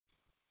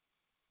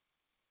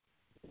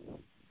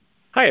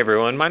Hi,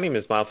 everyone. My name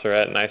is Miles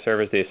Surratt, and I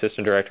serve as the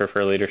Assistant Director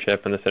for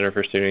Leadership in the Center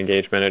for Student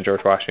Engagement at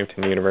George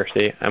Washington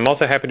University. I'm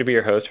also happy to be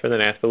your host for the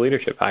NASPA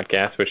Leadership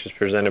Podcast, which is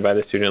presented by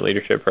the Student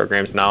Leadership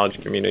Program's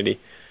Knowledge Community.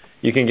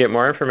 You can get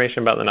more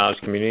information about the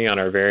Knowledge Community on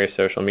our various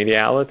social media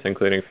outlets,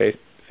 including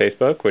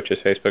Facebook, which is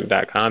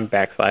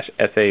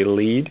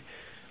facebook.com/SALead,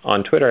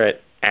 on Twitter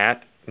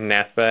at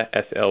NASPA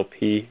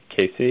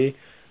SLPKC,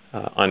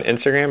 on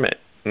Instagram at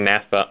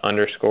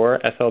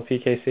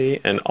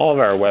NASPA_SLPKC, and all of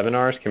our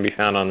webinars can be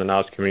found on the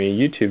Knowledge Community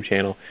YouTube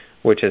channel,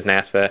 which is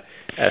NASPA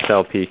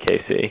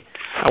SLPKC.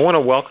 I want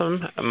to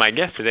welcome my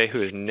guest today,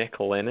 who is Nick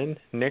Lennon.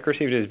 Nick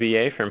received his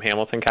BA from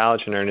Hamilton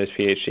College and earned his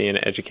PhD in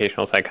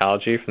Educational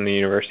Psychology from the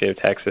University of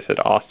Texas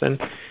at Austin.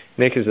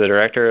 Nick is the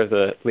Director of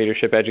the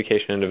Leadership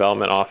Education and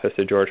Development Office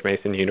at George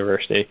Mason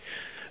University.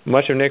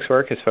 Much of Nick's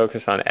work is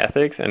focused on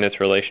ethics and its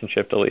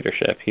relationship to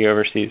leadership. He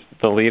oversees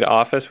the LEAD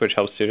office, which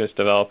helps students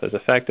develop as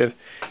effective,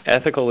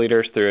 ethical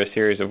leaders through a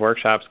series of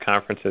workshops,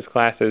 conferences,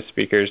 classes,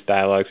 speakers,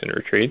 dialogues, and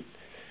retreats.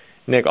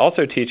 Nick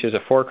also teaches a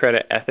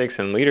 4-credit ethics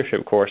and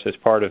leadership course as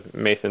part of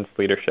Mason's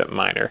leadership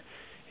minor.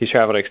 He's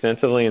traveled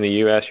extensively in the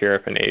U.S.,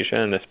 Europe, and Asia,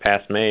 and this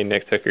past May,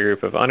 Nick took a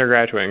group of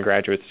undergraduate and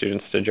graduate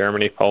students to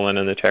Germany, Poland,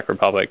 and the Czech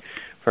Republic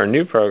for a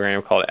new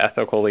program called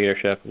Ethical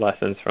Leadership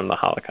Lessons from the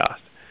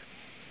Holocaust.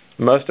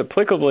 Most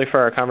applicably for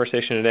our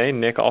conversation today,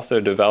 Nick also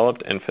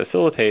developed and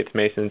facilitates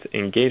Mason's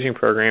engaging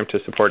program to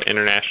support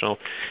international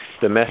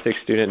domestic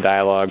student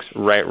dialogues,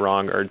 Right,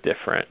 Wrong, or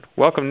Different.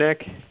 Welcome,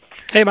 Nick.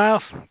 Hey,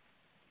 Miles.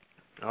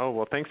 Oh,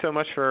 well, thanks so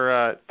much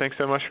for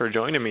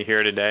joining me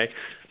here today.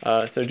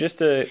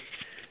 That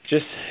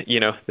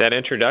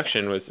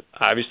introduction was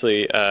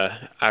obviously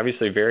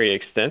very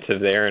extensive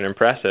there and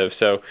impressive.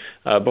 So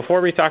before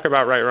we talk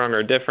about Right, Wrong,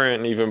 or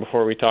Different, and even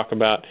before we talk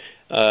about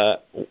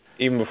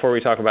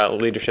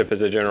leadership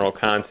as a general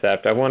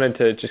concept, I wanted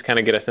to just kind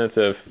of get a sense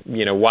of,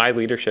 why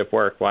leadership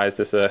work? Why is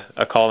this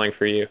a calling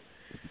for you?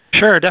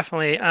 Sure,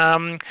 definitely.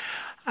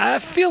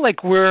 I feel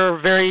like we're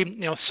very,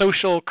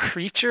 social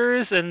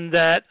creatures, and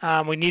that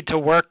we need to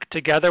work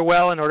together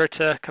well in order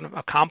to kind of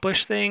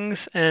accomplish things.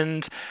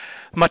 And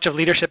much of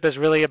leadership is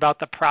really about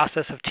the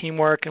process of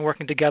teamwork and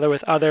working together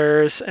with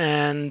others,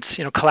 and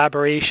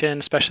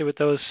collaboration, especially with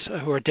those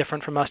who are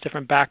different from us,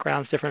 different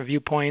backgrounds, different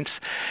viewpoints.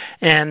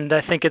 And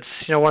I think it's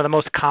one of the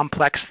most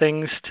complex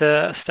things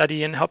to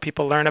study and help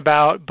people learn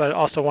about, but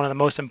also one of the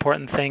most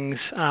important things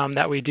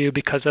that we do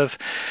because of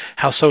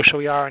how social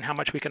we are and how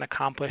much we can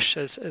accomplish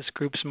as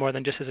groups more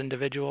than just as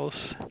individuals.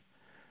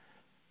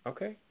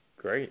 Okay,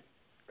 great.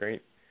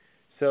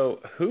 So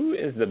who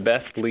is the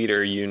best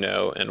leader you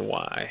know, and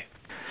why?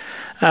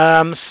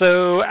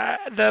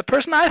 The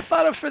person I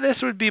thought of for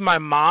this would be my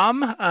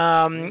mom,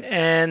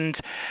 and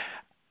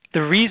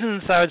the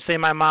reasons I would say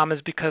my mom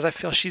is because I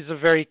feel she's a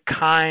very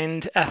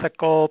kind,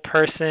 ethical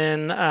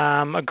person,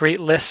 a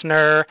great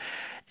listener,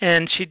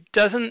 and she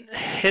doesn't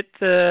hit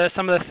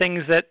some of the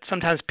things that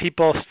sometimes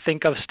people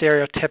think of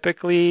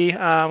stereotypically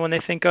when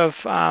they think of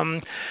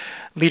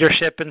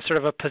leadership in sort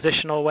of a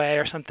positional way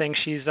or something.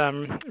 She's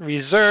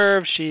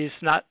reserved.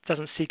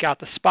 Doesn't seek out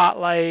the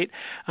spotlight,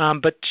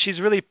 but she's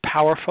really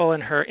powerful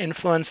in her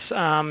influence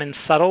in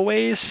subtle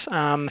ways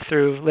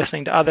through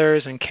listening to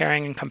others and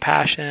caring and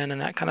compassion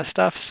and that kind of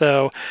stuff.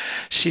 So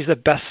she's the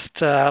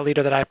best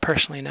leader that I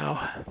personally know.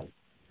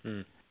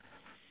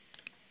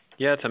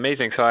 Yeah, it's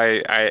amazing. So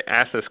I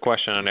ask this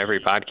question on every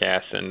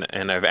podcast,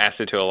 and I've asked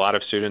it to a lot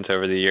of students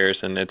over the years,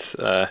 and it's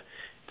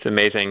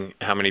amazing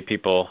how many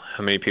people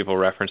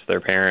reference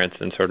their parents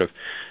and sort of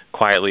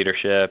quiet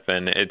leadership,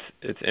 and it's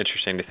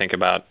interesting to think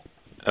about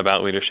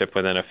leadership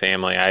within a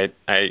family.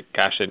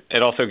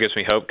 It also gives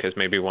me hope, because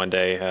maybe one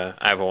day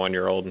I have a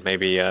 1-year-old, and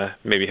maybe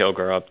he'll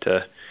grow up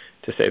to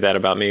say that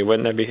about me.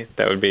 Wouldn't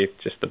that would be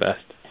just the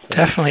best?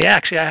 Definitely. Yeah,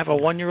 actually, I have a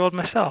 1-year-old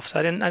myself, so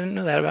I didn't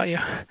know that about you.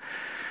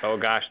 Oh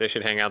gosh, they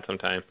should hang out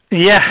sometime.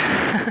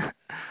 Yeah.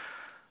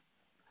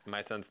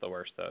 My son's the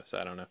worst, though, so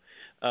I don't know.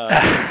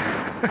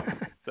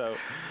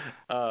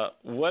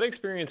 What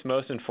experience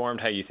most informed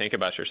how you think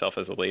about yourself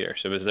as a leader?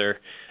 So was there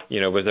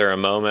a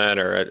moment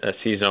or a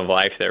season of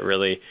life that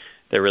really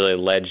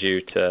led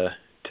you to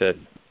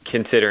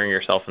considering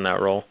yourself in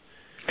that role?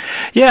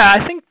 Yeah,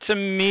 I think to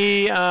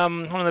me,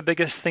 one of the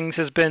biggest things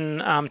has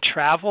been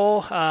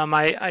travel.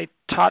 I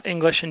taught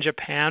English in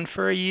Japan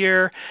for a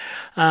year,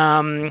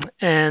 and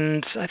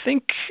I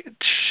think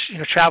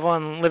travel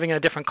and living in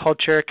a different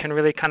culture can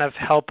really kind of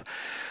help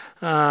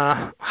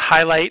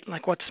highlight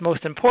like what's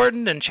most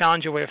important and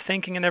challenge your way of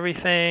thinking and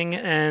everything.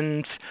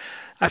 And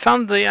I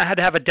found that I had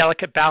to have a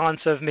delicate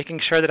balance of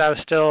making sure that I was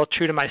still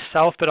true to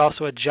myself, but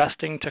also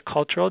adjusting to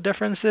cultural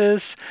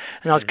differences.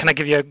 And I'll kind of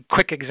give you a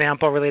quick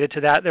example related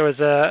to that. There was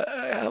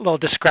a little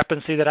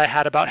discrepancy that I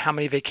had about how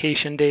many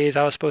vacation days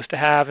I was supposed to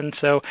have. And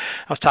so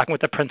I was talking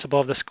with the principal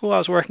of the school I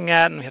was working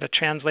at, and we had a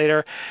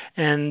translator.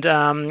 And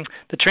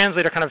the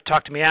translator kind of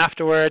talked to me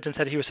afterwards and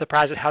said he was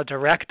surprised at how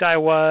direct I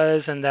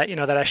was, and that,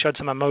 that I showed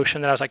some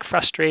emotion, that I was like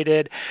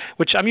frustrated,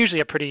 which I'm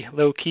usually a pretty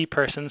low-key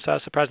person, so I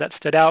was surprised that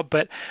stood out.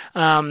 But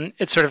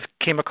it sort of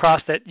came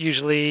across that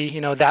usually,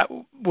 that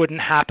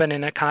wouldn't happen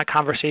in a kind of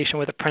conversation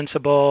with a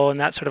principal and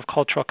that sort of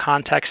cultural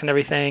context and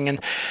everything.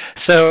 And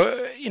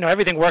so,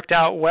 everything worked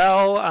out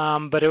well,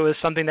 but it was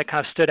something that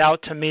kind of stood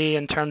out to me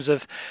in terms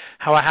of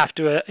how I have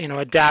to,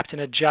 adapt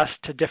and adjust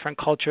to different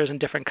cultures and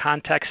different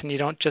contexts, and you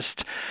don't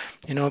just,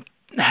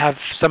 have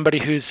somebody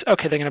who's,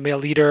 okay, they're going to be a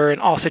leader in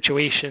all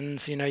situations.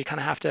 You kind of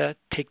have to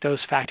take those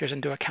factors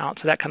into account.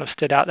 So that kind of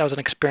stood out. That was an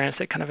experience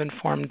that kind of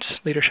informed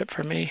leadership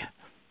for me.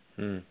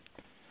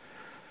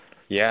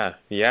 Yeah.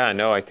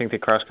 No, I think the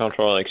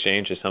cross-cultural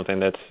exchange is something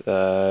that's,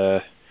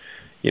 a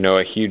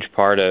huge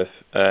part of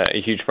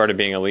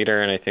being a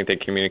leader, and I think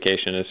that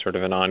communication is sort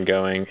of an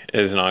ongoing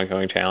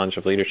challenge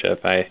of leadership.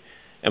 I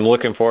am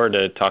looking forward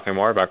to talking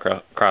more about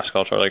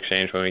cross-cultural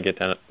exchange when we get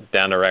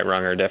down to right,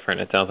 wrong, or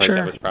different. It sounds like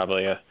that was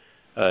probably a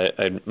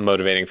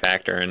motivating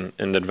factor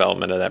in the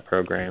development of that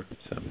program.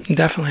 So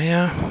definitely,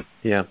 yeah.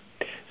 Yeah.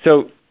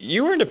 So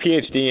you earned a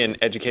PhD in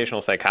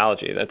educational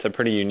psychology. That's a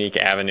pretty unique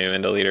avenue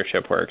into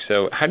leadership work.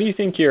 So how do you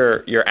think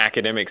your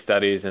academic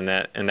studies and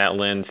that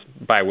lens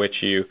by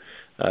which you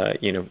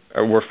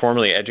were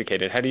formally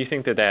educated, how do you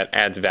think that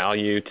adds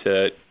value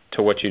to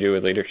what you do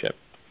with leadership?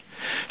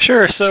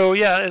 Sure. So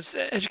it's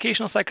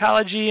educational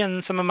psychology,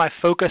 and some of my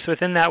focus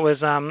within that was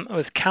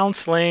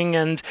counseling,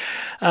 and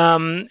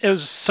it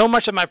was so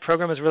much of my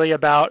program was really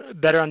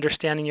about better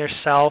understanding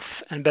yourself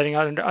and better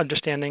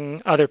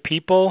understanding other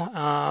people,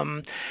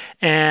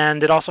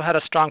 and it also had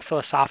a strong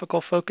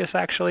philosophical focus,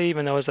 actually,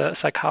 even though it was a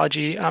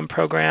psychology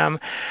program.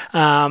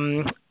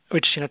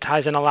 Which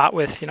ties in a lot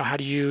with how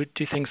do you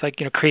do things like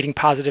creating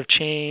positive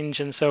change.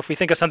 And so if we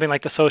think of something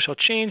like the social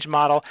change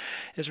model,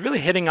 is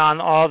really hitting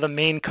on all the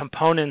main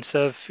components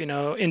of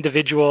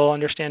individual,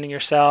 understanding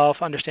yourself,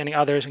 understanding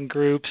others and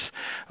groups,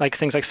 like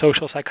things like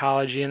social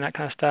psychology and that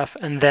kind of stuff.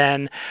 And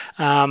then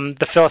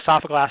the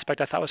philosophical aspect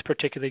I thought was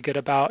particularly good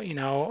about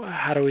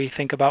how do we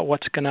think about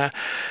what's going to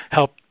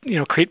help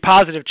create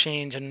positive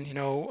change, and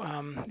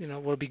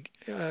will be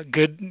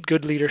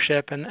good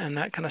leadership and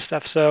that kind of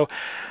stuff. So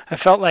I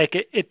felt like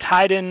it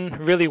tied in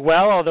really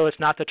well, although it's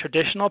not the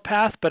traditional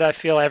path. But I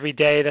feel every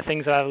day the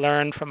things that I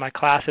learned from my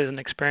classes and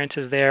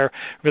experiences there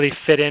really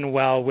fit in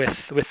well with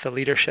the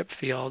leadership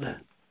field.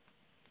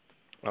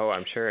 Oh,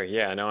 I'm sure.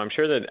 Yeah, no, I'm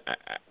sure that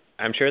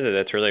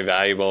that's really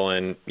valuable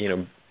in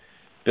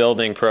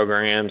building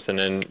programs, and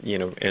then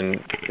in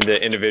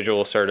the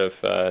individual sort of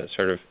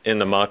in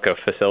the muck of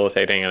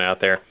facilitating it out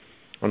there.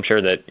 I'm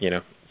sure that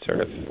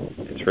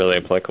it's really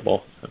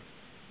applicable.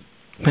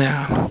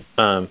 Yeah.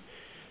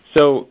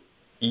 So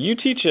you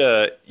teach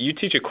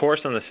a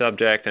course on the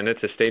subject, and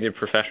it's a stated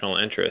professional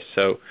interest.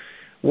 So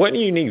what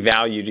unique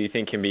value do you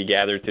think can be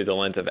gathered through the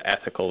lens of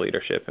ethical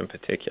leadership in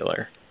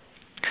particular?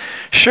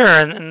 Sure,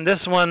 and this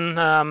one,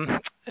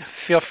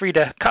 feel free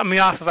to cut me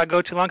off if I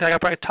go too long, because I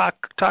could probably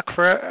talk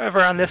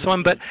forever on this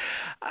one. But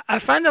I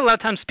find that a lot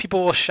of times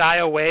people will shy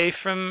away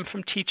from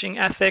teaching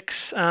ethics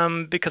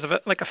because of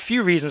a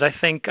few reasons. I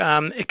think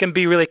it can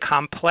be really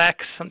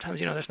complex. Sometimes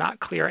there's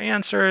not clear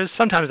answers.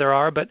 Sometimes there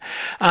are, but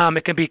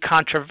it can be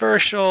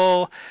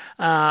controversial,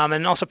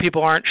 and also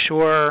people aren't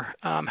sure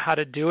how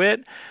to do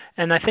it.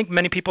 And I think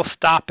many people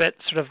stop at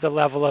sort of the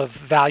level of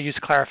values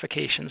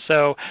clarification.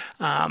 So,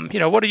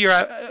 what are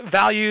your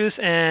values,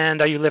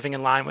 and are you living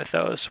in line with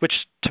those?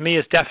 Which to me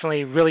is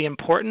definitely really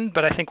important,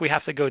 but I think we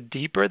have to go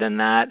deeper than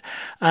that.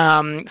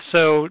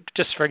 So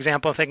just for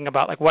example, thinking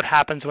about what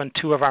happens when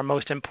two of our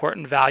most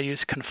important values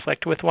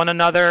conflict with one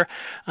another.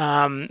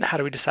 How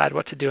do we decide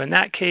what to do in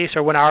that case?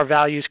 Or when our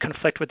values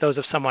conflict with those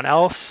of someone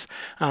else,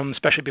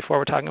 especially before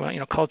we're talking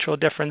about cultural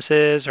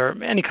differences or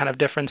any kind of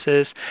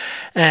differences.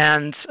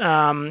 And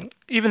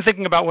even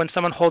thinking about when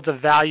someone holds a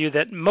value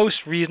that most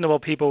reasonable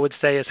people would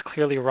say is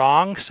clearly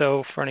wrong.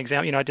 So for an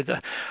example, I did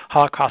the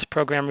Holocaust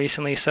program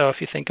recently. So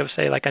if you think of,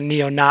 say, like a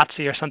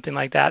neo-Nazi or something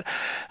like that,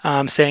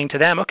 saying to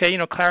them, okay,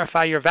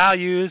 clarify your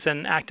values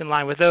and act in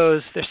line with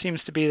those,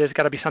 there's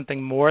got to be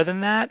something more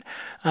than that.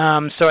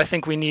 So I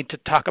think we need to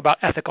talk about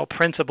ethical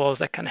principles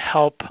that can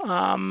help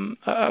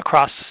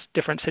across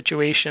different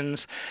situations.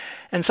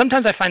 And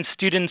sometimes I find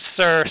students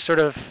are sort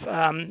of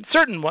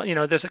certain,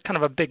 there's a kind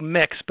of a big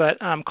mix, but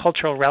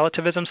cultural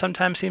relativism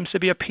sometimes seems to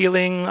be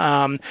appealing,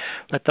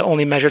 that the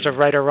only measures of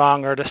right or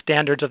wrong are the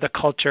standards of the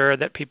culture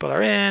that people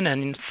are in,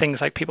 and things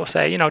like people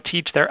say,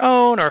 teach their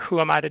own, or who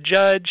am I to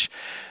judge?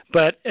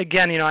 But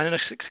again, an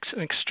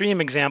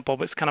extreme example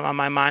was kind of on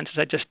my mind since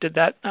I just did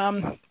that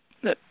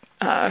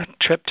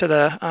trip to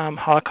the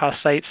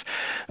Holocaust sites,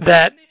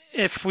 that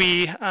if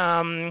we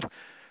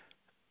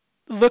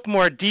look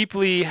more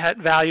deeply at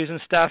values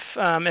and stuff,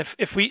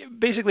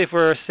 if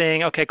we're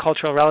saying, okay,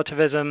 cultural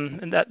relativism,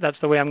 and that's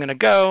the way I'm going to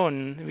go,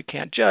 and we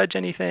can't judge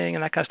anything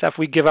and that kind of stuff,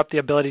 we give up the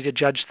ability to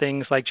judge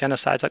things like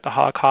genocides like the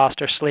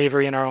Holocaust or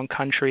slavery in our own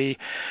country.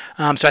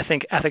 So I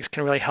think ethics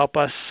can really help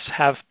us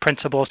have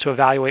principles to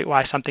evaluate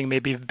why something may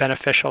be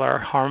beneficial or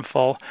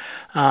harmful.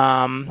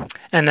 And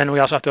then we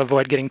also have to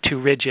avoid getting too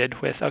rigid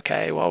with,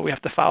 okay, well, we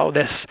have to follow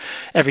this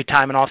every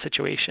time in all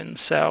situations.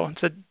 So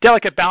it's a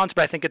delicate balance,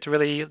 but I think it's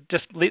really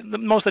just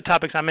most of the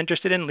topics I'm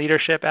interested in,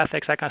 leadership,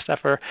 ethics, that kind of stuff,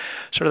 are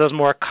sort of those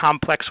more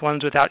complex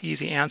ones without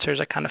easy answers.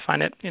 I kind of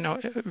find it,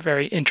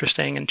 very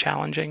interesting and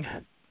challenging.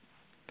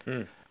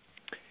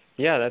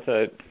 Yeah,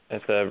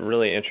 that's a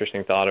really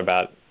interesting thought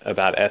about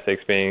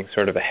ethics being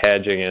sort of a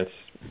hedge against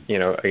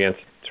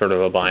sort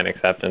of a blind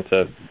acceptance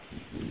of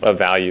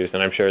values.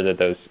 And I'm sure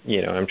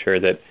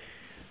that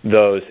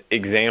those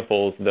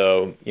examples,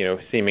 though,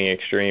 seeming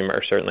extreme,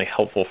 are certainly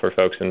helpful for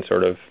folks in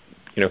sort of,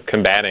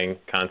 combating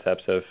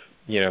concepts of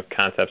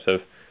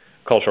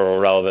cultural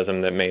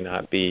relativism that may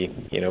not be,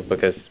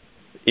 because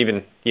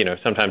even,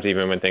 sometimes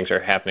even when things are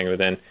happening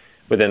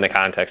within the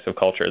context of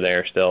culture, they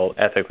are still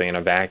ethically in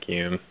a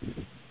vacuum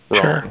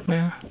wrong. Sure.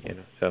 Yeah.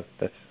 So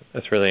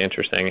that's really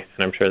interesting, and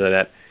I'm sure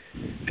that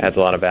adds a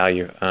lot of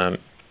value.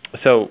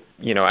 So,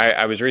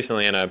 I was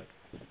recently in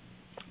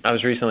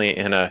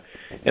a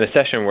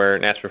session where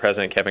NASPA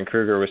President Kevin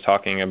Kruger was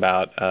talking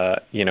about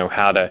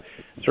how to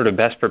sort of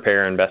best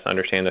prepare and best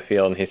understand the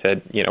field, and he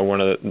said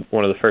one of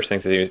the first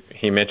things that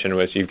he mentioned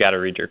was you've got to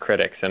read your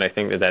critics, and I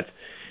think that that's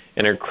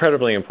an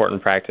incredibly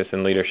important practice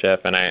in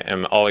leadership, and I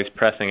am always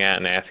pressing at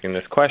and asking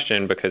this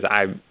question because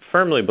I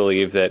firmly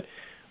believe that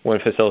when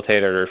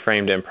facilitated or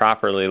framed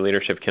improperly,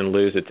 leadership can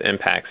lose its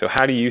impact. So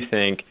how do you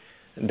think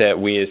that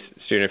we as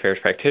student affairs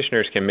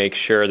practitioners can make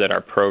sure that our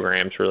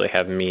programs really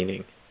have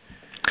meaning?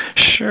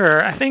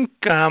 Sure. I think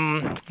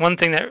one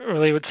thing that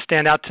really would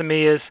stand out to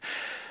me is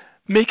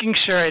making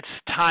sure it's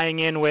tying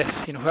in with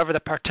whoever the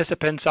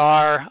participants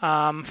are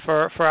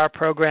for our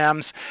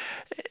programs.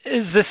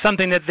 Is this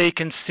something that they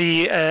can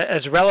see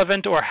as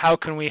relevant, or how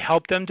can we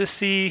help them to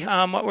see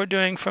what we're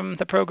doing from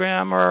the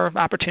program or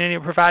opportunity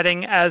we're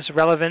providing as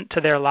relevant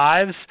to their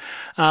lives?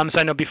 So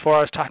I know before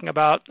I was talking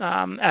about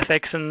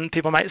ethics, and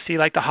people might see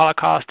like the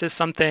Holocaust as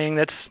something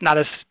that's not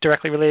as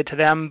directly related to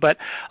them, but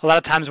a lot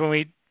of times when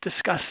we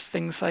discuss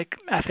things like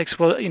ethics,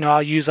 well,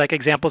 I'll use like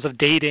examples of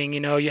dating.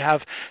 You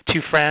have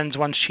two friends,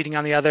 one's cheating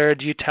on the other.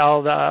 Do you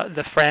tell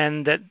the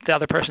friend that the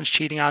other person's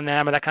cheating on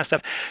them, or that kind of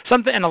stuff?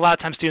 And a lot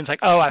of times students like,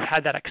 oh, I've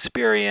had that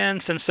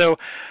experience. And so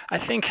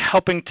I think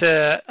helping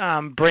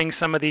to bring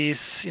some of these,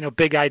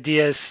 big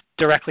ideas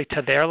directly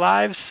to their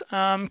lives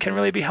can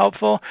really be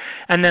helpful.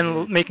 And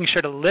then making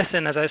sure to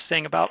listen, as I was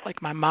saying about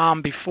like my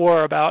mom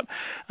before, about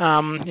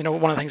one of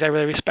the things I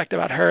really respect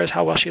about her is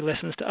how well she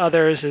listens to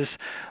others, is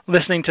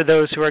listening to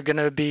those who are going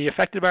to be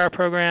affected by our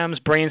programs,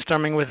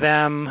 brainstorming with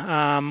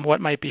them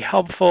what might be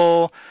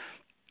helpful,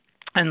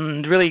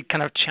 and really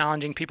kind of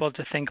challenging people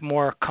to think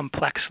more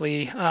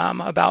complexly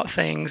about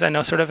things. I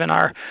know sort of in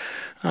our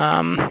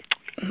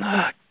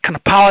kind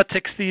of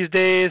politics these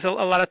days, a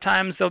lot of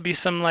times there'll be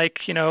some like,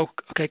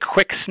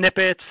 quick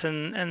snippets,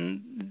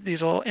 and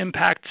these will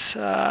impact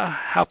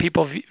how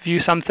people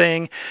view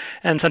something.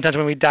 And sometimes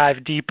when we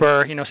dive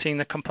deeper, seeing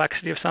the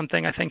complexity of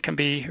something, I think can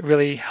be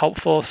really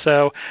helpful.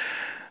 So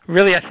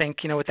really, I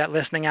think, with that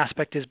listening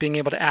aspect is being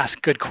able to ask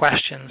good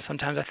questions.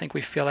 Sometimes I think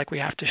we feel like we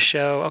have to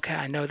show, okay,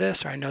 I know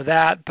this or I know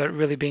that, but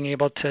really being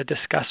able to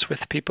discuss with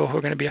people who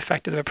are going to be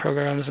affected by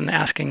programs and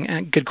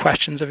asking good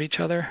questions of each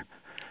other.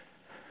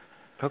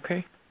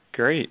 Okay,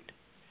 great.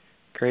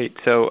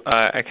 So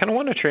I kind of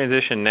want to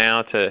transition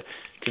now to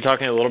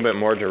talking a little bit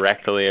more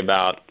directly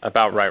about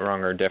right,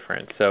 wrong, or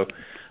different. So,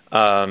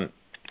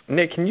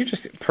 Nick, can you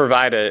just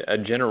provide a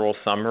general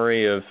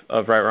summary of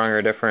right, wrong,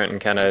 or different,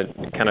 and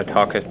kind of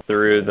talk us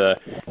through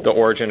the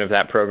origin of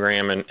that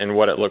program and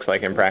what it looks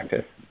like in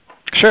practice?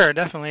 Sure,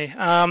 definitely.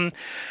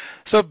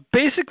 So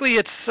basically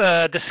it's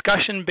a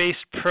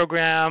discussion-based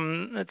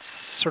program. It's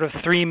sort of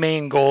three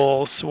main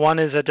goals. One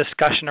is a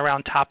discussion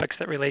around topics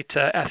that relate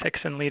to ethics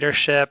and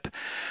leadership.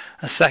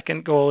 A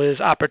second goal is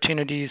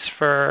opportunities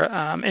for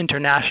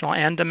international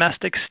and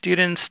domestic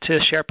students to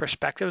share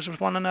perspectives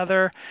with one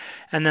another.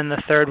 And then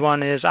the third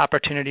one is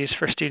opportunities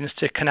for students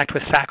to connect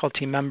with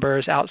faculty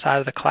members outside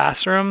of the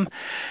classroom.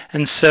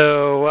 And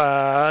so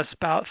it's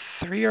about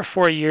 3 or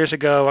 4 years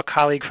ago, a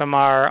colleague from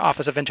our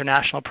Office of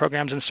International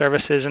Programs and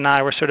Services and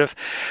I were sort of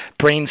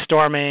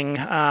brainstorming,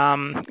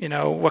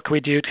 what can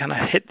we do to kind of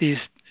hit these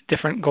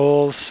different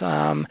goals,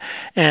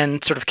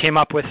 and sort of came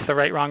up with the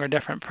Right, Wrong, or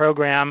Different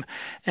program.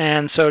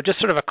 And so just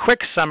sort of a quick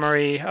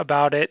summary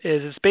about it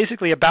is it's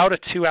basically about a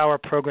 2-hour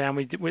program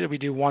we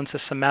do once a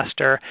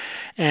semester.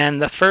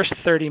 And the first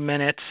 30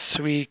 minutes,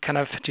 we kind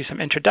of do some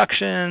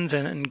introductions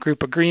and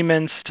group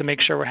agreements to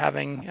make sure we're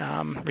having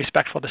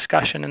respectful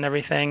discussion and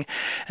everything.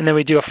 And then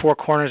we do a 4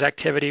 corners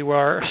activity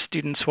where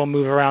students will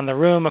move around the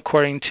room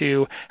according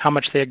to how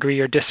much they agree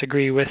or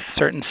disagree with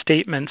certain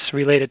statements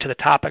related to the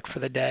topic for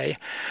the day.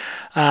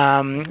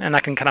 And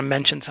I can kind of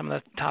mention some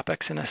of the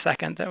topics in a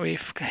second that we've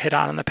hit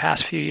on in the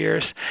past few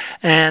years.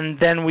 And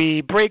then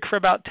we break for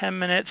about 10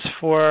 minutes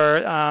for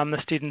the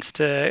students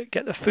to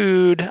get the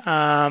food,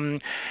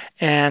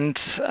 and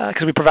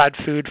because we provide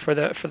food for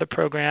the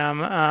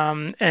program.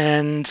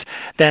 And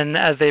then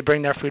as they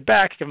bring their food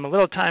back, give them a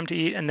little time to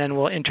eat, and then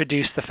we'll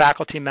introduce the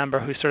faculty member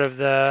who's sort of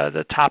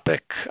the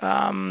topic,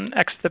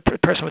 the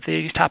person with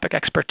the topic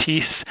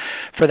expertise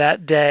for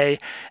that day.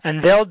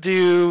 And they'll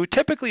do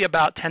typically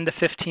about 10 to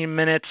 15 minutes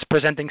minutes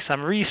presenting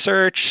some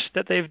research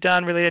that they've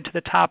done related to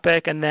the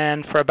topic, and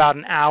then for about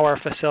an hour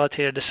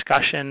facilitate a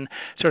discussion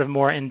sort of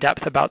more in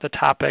depth about the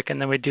topic, and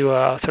then we do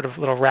a sort of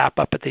little wrap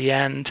up at the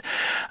end.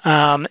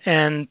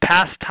 And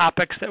past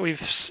topics that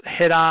we've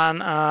hit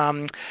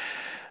on,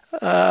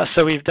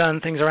 so we've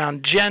done things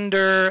around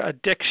gender,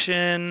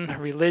 addiction,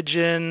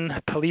 religion,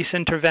 police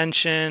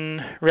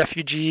intervention,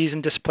 refugees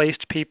and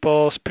displaced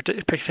peoples.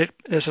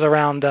 This is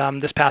around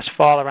this past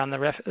fall around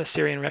the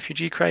Syrian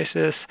refugee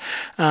crisis,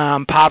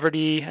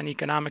 poverty and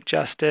economic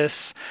justice.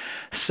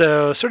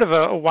 So sort of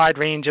a wide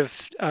range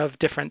of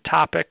different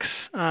topics.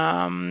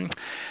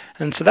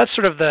 And so that's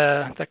sort of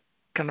the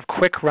kind of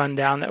quick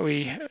rundown that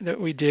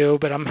we do.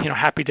 But I'm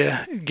happy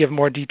to give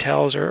more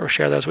details or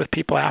share those with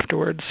people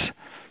afterwards.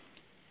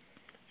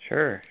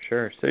 Sure.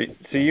 So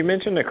you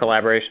mentioned the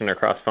collaboration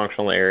across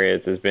functional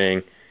areas as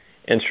being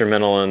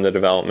instrumental in the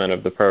development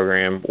of the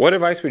program. What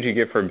advice would you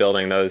give for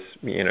building those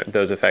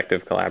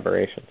effective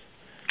collaborations?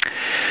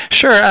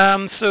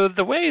 Sure. So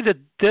the way that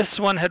this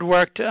one had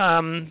worked,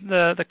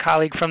 the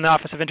colleague from the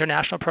Office of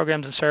International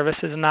Programs and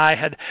Services and I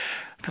had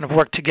kind of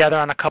worked together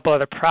on a couple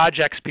other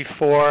projects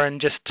before,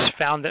 and just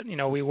found that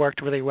we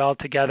worked really well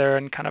together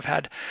and kind of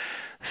had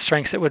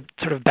strengths that would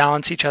sort of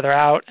balance each other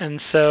out.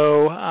 And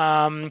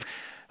so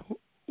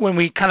when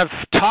we kind of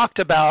talked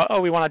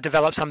about, we want to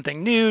develop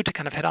something new to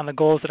kind of hit on the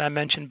goals that I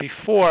mentioned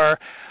before,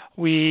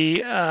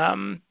 we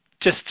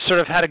just sort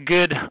of had a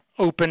good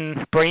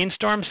open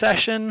brainstorm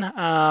session,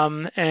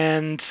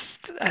 and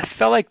I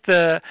felt like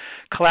the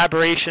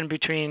collaboration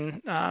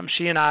between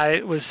she and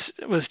I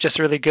was just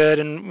really good,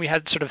 and we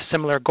had sort of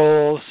similar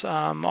goals,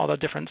 although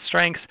different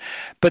strengths.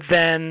 But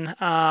then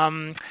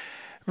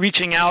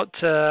reaching out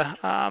to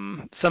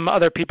some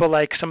other people,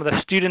 like some of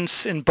the students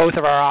in both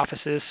of our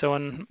offices, so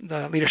in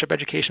the Leadership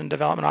Education and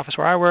Development Office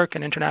where I work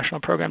and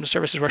International Programs and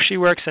Services where she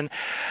works, and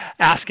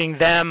asking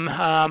them,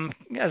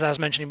 as I was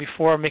mentioning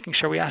before, making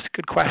sure we ask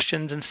good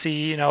questions and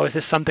see, is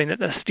this something that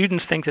the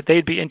students think that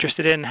they'd be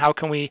interested in? How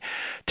can we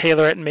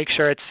tailor it and make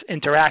sure it's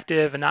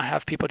interactive and not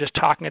have people just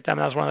talking at them?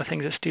 That was one of the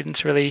things that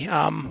students really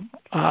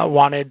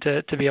wanted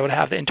to be able to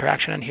have the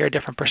interaction and hear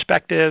different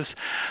perspectives.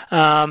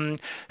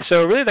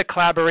 So really the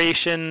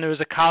collaboration, there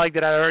was a colleague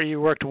that I already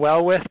worked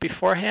well with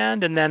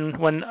beforehand, and then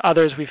when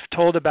others we've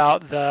told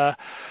about the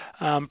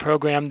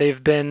program,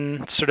 they've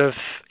been sort of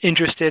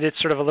interested. It's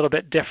sort of a little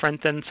bit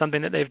different than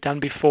something that they've done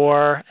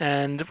before,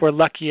 and we're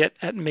lucky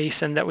at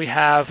Mason that we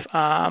have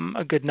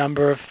a good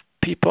number of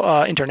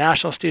people,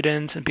 international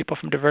students and people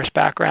from diverse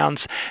backgrounds,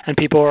 and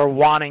people are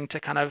wanting to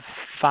kind of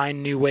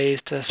find new ways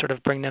to sort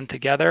of bring them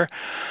together.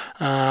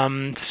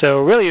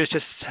 So really it was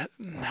just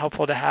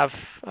helpful to have,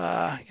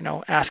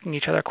 asking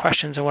each other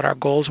questions and what our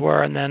goals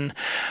were, and then,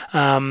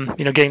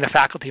 getting the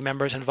faculty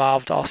members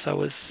involved also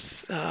was,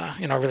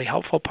 a really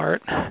helpful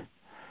part.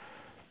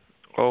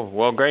 Oh,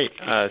 well, great.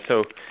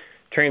 So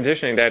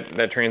transitioning,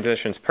 that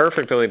transitions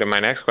perfectly to my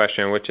next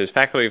question, which is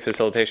faculty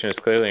facilitation is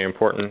clearly an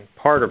important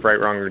part of Right,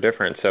 Wrong, or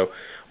Different. So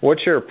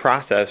what's your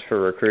process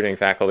for recruiting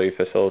faculty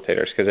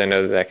facilitators? Because I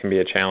know that can be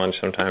a challenge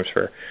sometimes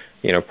for,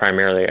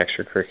 primarily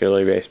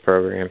extracurricularly based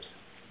programs.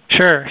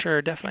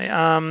 Sure, definitely.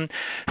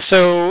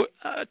 So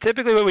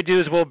typically what we do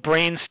is we'll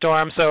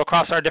brainstorm. So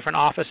across our different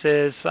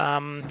offices,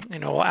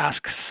 we'll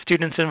ask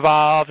students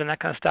involved and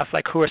that kind of stuff,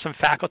 like who are some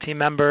faculty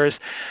members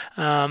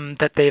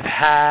that they've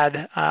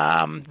had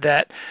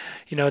that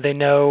they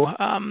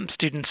know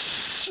students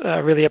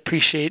really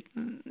appreciate,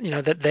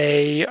 that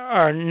they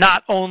are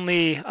not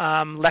only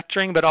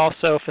lecturing but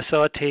also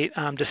facilitate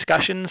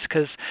discussions,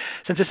 because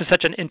since this is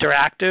such an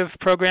interactive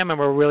program and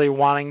we're really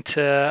wanting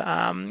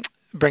to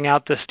bring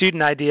out the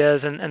student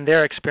ideas and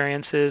their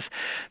experiences,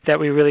 that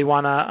we really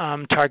want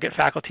to target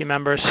faculty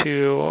members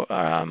who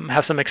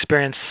have some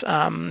experience,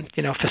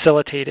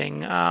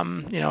 facilitating,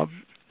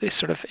 these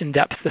sort of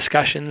in-depth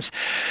discussions.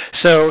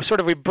 So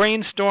sort of we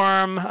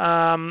brainstorm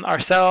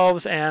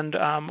ourselves and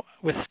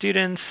with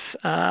students,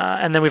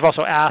 and then we've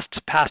also asked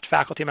past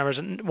faculty members,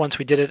 and once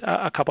we did it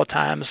a couple of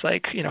times,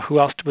 like, who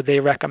else would they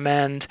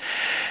recommend?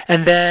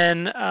 And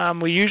then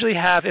we usually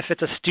have, if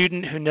it's a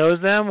student who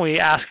knows them, we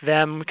ask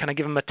them, kind of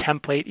give them a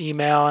template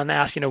email and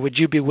ask, would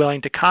you be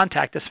willing to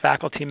contact this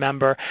faculty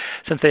member,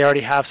 since they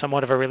already have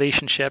somewhat of a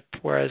relationship,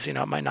 whereas,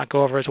 it might not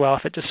go over as well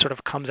if it just sort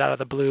of comes out of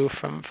the blue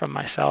from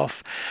myself.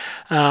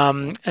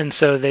 And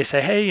so they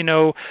say, hey,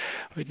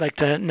 we'd like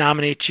to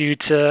nominate you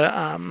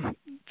to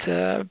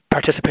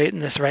participate in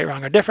this Right,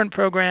 Wrong, or Different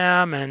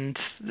program, and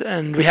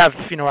we have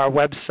our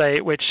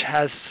website, which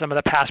has some of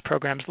the past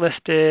programs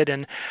listed,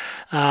 and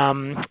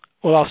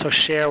we'll also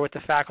share with the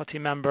faculty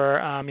member,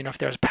 if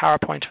there's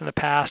PowerPoints from the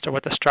past or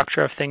what the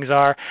structure of things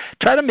are.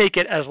 Try to make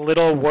it as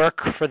little work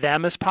for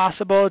them as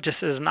possible,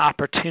 just as an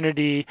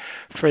opportunity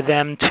for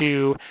them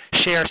to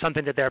share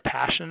something that they're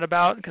passionate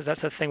about, because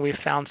that's the thing we've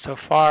found so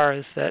far,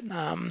 is that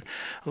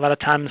a lot of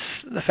times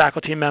the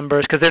faculty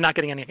members, because they're not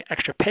getting any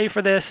extra pay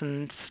for this,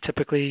 and it's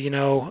typically,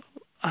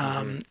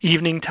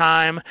 evening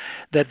time,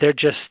 that they're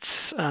just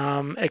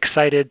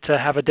excited to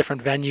have a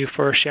different venue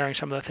for sharing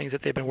some of the things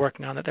that they've been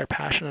working on that they're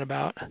passionate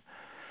about.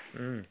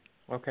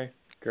 Okay,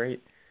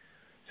 great.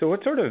 So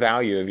what sort of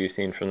value have you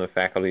seen from the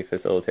faculty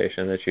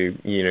facilitation that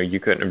you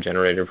couldn't have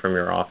generated from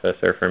your office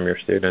or from your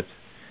students?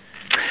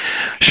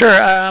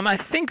 Sure. I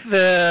think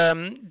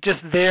just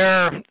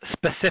their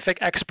specific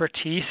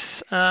expertise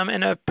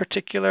in a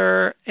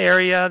particular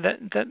area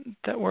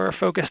that we're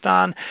focused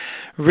on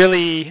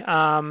really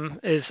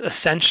is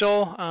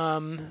essential.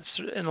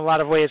 In a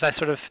lot of ways, I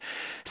sort of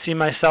see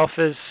myself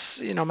as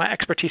my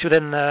expertise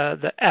within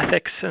the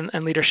ethics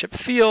and leadership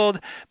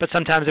field. But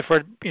sometimes if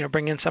we're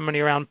bringing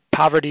somebody around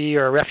poverty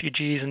or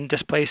refugees and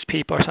displaced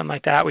people or something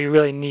like that, we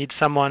really need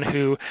someone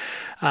who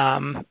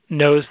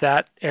knows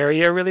that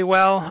area really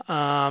well.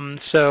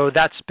 So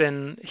that's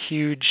been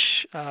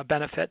huge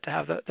benefit to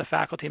have the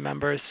faculty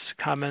members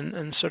come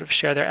and sort of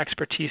share their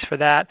expertise for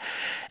that.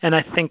 And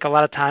I think a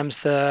lot of times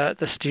the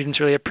students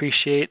really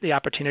appreciate the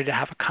opportunity to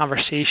have a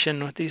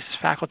conversation with these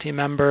faculty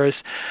members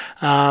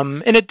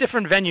in a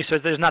different venue, so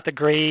there's not the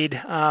grade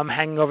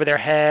hanging over their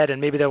head, and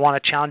maybe they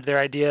want to challenge their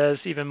ideas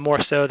even more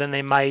so than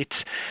they might,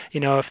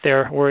 if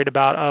they're worried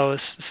about,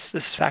 is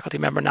this faculty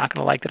member not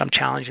going to like that I'm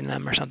challenging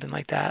them or something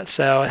like that.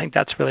 So I think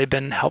that's really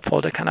been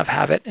helpful to kind of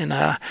have it in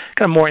a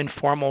kind of more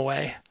informal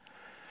way.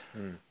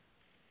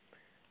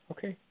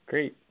 Okay,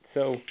 great.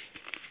 So,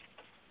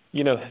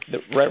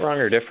 the Right, Wrong,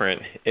 or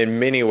Different in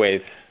many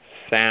ways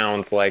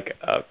sounds like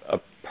a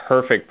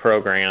perfect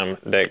program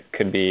that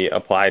could be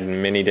applied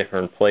in many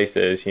different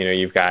places.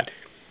 You've got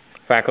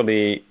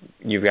faculty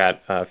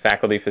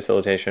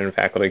facilitation,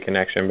 faculty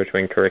connection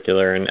between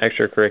curricular and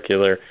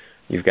extracurricular.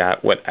 You've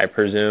got what I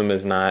presume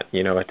is not,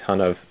 a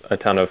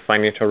ton of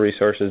financial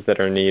resources that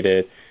are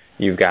needed.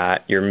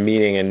 You're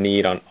meeting a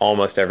need on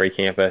almost every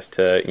campus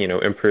to,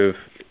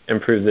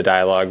 improve the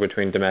dialogue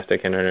between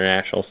domestic and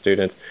international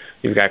students.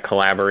 You've got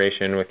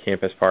collaboration with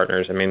campus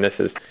partners. I mean, this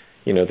is,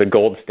 the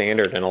gold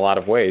standard in a lot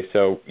of ways.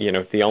 So,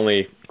 the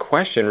only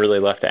question really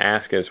left to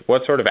ask is,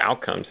 what sort of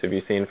outcomes have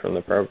you seen from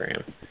the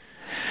program?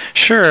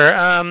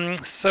 Sure.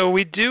 So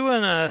we do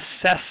an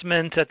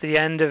assessment at the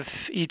end of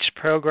each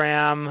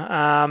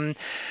program.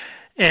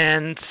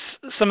 And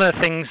some of the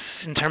things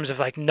in terms of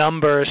like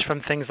numbers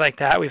from things like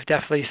that, we've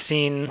definitely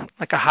seen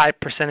like a high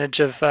percentage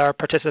of our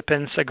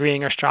participants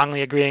agreeing or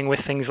strongly agreeing with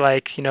things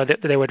like, that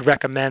they would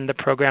recommend the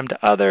program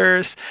to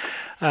others.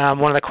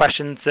 One of the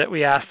questions that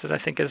we asked that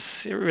I think is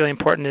really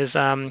important is,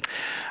 one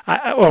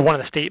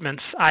of the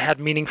statements, I had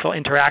meaningful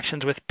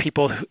interactions with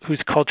people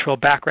whose cultural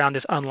background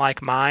is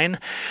unlike mine.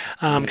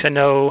 Because I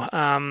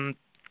know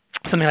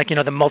something like,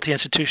 the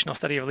multi-institutional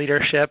study of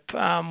leadership,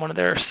 one of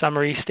their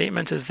summary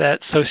statements is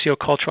that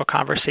sociocultural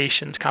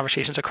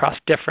conversations across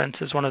difference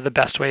is one of the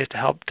best ways to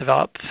help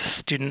develop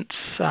students'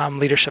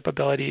 leadership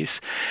abilities.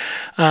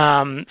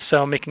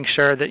 So making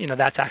sure that,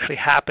 that's actually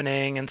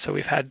happening, and so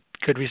we've had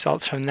good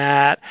results from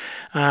that.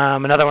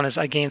 Another one is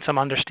I gained some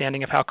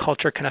understanding of how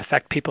culture can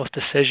affect people's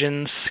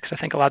decisions, because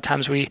I think a lot of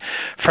times we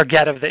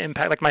forget of the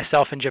impact, like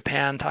myself in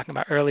Japan talking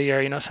about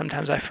earlier,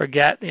 sometimes I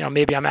forget,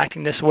 maybe I'm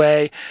acting this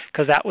way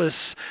because that was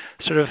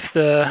sort of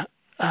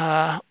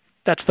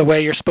that's the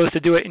way you're supposed to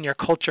do it in your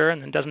culture,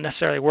 and it doesn't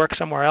necessarily work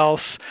somewhere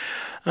else.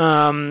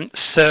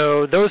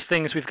 So those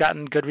things, we've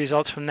gotten good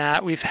results from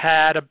that. We've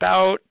had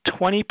about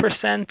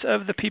 20%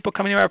 of the people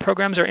coming to our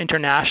programs are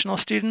international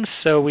students,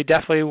 so we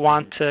definitely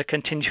want to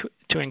continue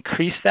to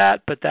increase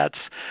that, but that's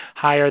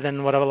higher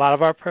than what a lot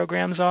of our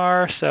programs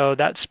are, so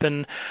that's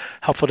been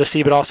helpful to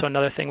see, but also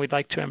another thing we'd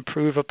like to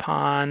improve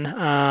upon.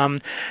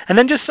 And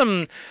then just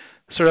some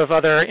sort of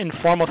other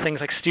informal things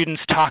like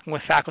students talking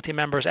with faculty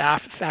members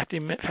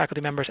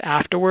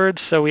afterwards.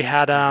 So we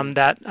had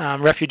that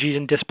refugees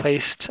and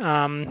displaced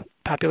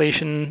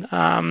population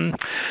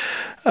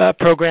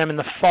program in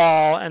the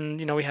fall,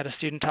 and we had a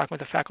student talking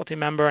with a faculty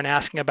member and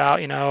asking about,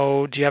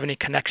 do you have any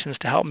connections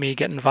to help me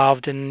get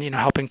involved in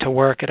helping to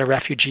work at a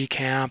refugee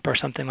camp or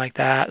something like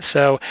that.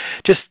 So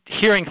just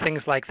hearing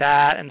things like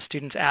that and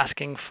students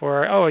asking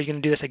for, are you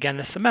going to do this again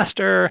this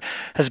semester,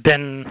 has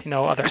been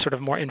other sort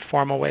of more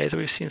informal ways that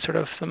we've seen sort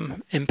of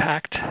some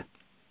impact.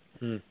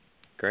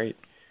 Great.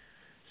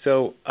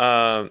 So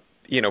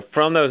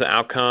from those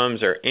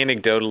outcomes, or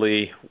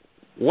anecdotally,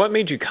 what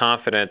made you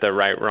confident that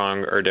Right,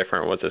 Wrong, or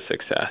Different was a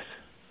success?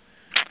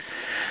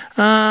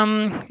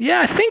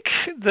 I think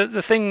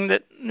the thing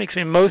that makes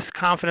me most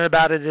confident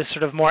about it is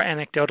sort of more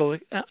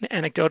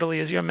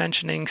anecdotally as you're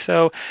mentioning.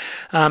 So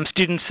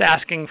students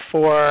asking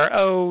for, when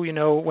are you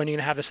going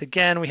to have this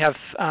again? We have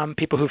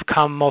people who've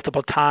come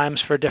multiple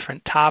times for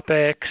different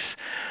topics.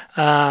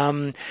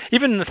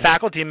 Even the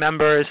faculty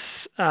members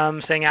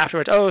saying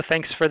afterwards,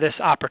 thanks for this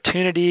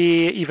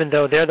opportunity, even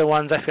though they're the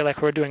ones I feel like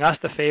who are doing us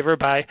the favor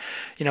by,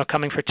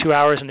 coming for 2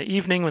 hours in the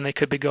evening when they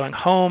could be going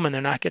home and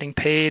they're not getting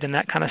paid and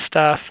that kind of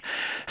stuff.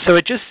 So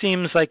it just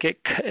seems like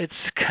it's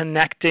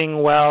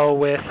connecting well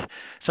with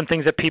some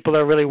things that people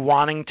are really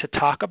wanting to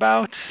talk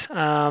about.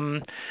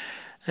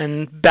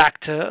 And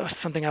back to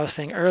something I was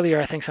saying earlier,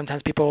 I think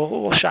sometimes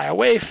people will shy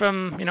away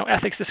from,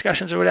 ethics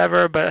discussions or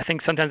whatever, but I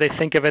think sometimes they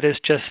think of it as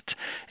just,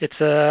 it's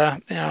a,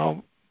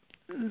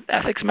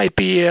 ethics might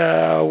be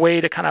a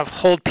way to kind of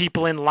hold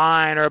people in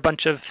line or a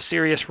bunch of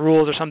serious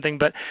rules or something,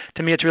 but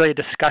to me it's really a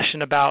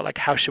discussion about like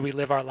how should we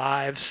live our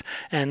lives,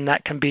 and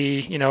that can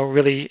be,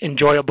 really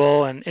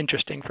enjoyable and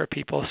interesting for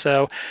people.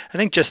 So I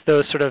think just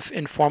those sort of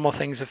informal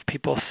things of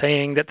people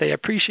saying that they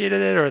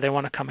appreciated it or they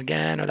want to come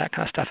again or that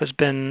kind of stuff has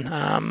been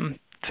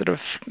sort of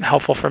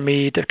helpful for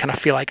me to kind of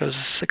feel like it was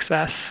a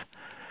success.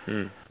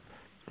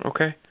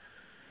 Okay.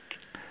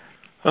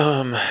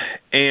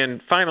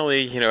 And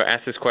finally,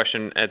 ask this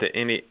question at the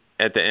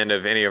end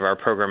of any of our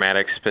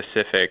programmatic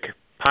specific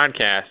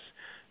podcasts.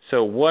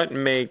 So what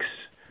makes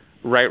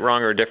Right,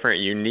 Wrong, or Different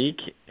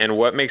unique, and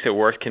what makes it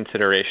worth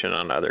consideration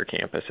on other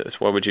campuses?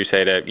 What would you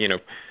say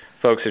to,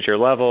 folks at your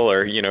level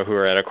or, who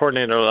are at a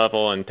coordinator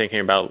level and thinking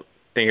about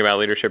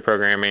leadership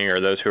programming, or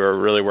those who are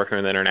really working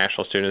with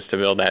international students to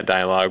build that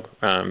dialogue?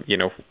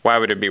 Why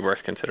would it be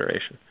worth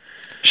consideration?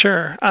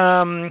 Sure.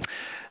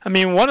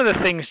 One of the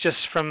things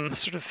just from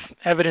sort of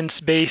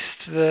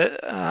evidence-based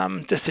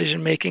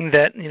decision-making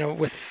that,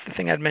 with the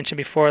thing I'd mentioned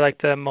before,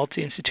 like the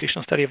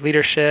multi-institutional study of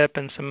leadership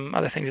and some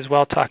other things as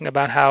well, talking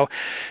about how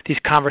these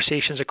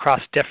conversations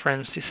across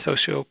difference, these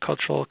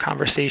socio-cultural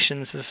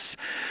conversations is,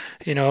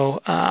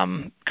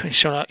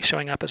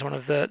 showing up as one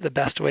of the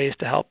best ways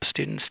to help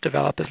students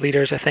develop as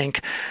leaders. I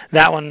think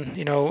that one,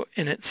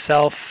 in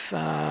itself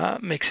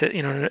makes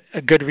it,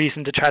 a good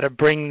reason to try to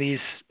bring these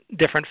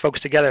different folks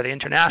together, the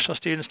international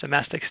students,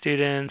 domestic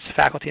students,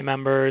 faculty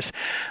members,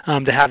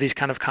 to have these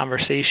kind of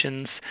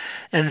conversations.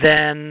 And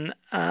then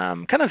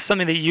kind of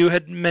something that you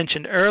had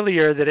mentioned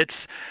earlier, that it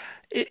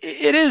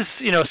is,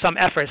 some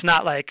effort. It's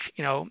not like,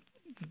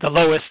 the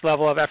lowest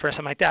level of effort or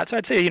something like that. So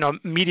I'd say,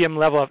 medium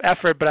level of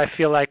effort, but I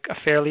feel like a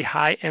fairly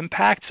high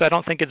impact. So I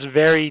don't think it's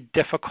very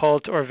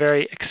difficult or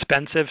very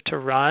expensive to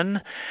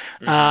run,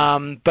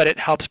 but it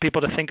helps people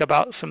to think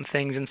about some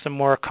things in some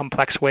more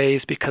complex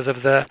ways because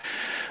of the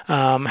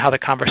how the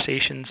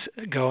conversation's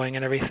going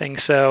and everything.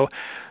 So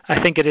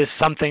I think it is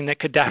something that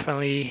could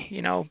definitely,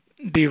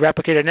 be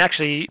replicated, and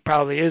actually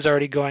probably is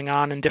already going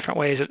on in different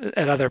ways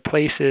at other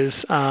places.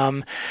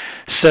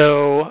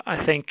 So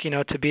I think,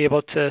 to be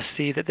able to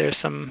see that there's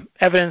some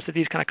evidence that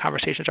these kind of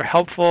conversations are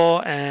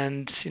helpful,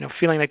 and,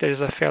 feeling like there's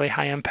a fairly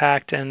high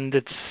impact and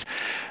it's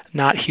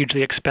not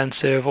hugely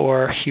expensive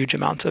or huge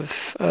amounts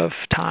of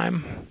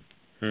time.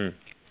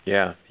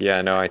 Yeah.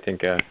 No, I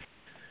think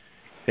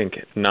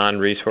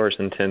non-resource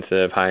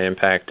intensive, high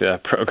impact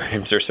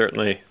programs are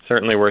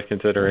certainly worth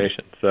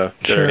consideration. So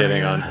that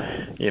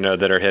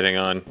are hitting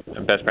on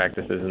best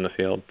practices in the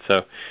field.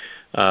 So,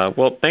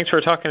 well, thanks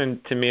for talking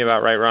to me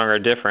about Right, Wrong, or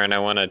Different. I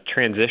want to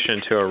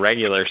transition to a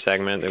regular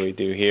segment that we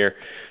do here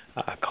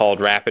called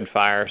Rapid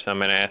Fire. So I'm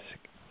going to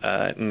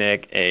ask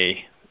Nick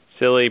a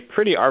silly,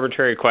 pretty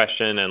arbitrary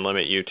question and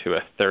limit you to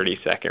a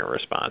 30-second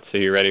response. So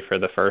you ready for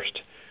the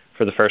first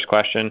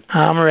question?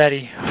 I'm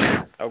ready.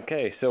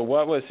 Okay, so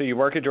you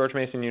work at George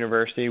Mason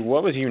University.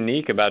 What was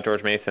unique about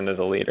George Mason as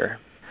a leader?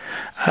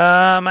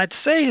 I'd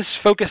say he's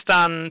focused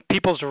on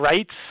people's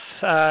rights.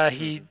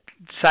 He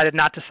decided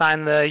not to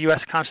sign the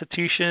U.S.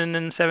 Constitution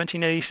in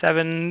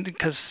 1787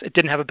 because it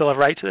didn't have a Bill of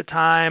Rights at the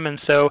time, and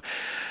sort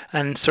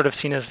of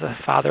seen as the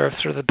father of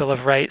sort of the Bill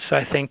of Rights. So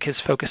I think his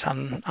focus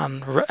on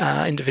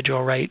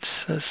individual rights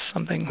is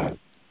something.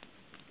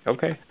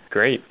 Okay,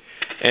 great.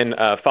 And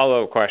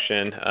follow-up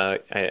question, I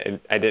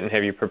didn't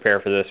have you prepare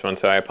for this one,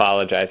 so I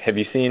apologize. Have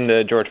you seen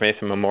the George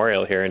Mason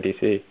Memorial here in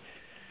D.C.?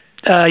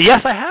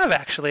 Yes, I have,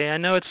 actually. I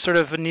know it's sort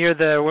of near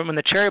when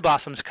the cherry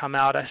blossoms come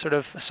out. I sort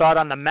of saw it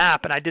on the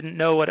map, and I didn't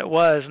know what it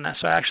was, and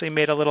so I actually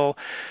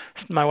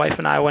my wife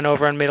and I went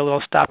over and made a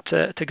little stop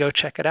to go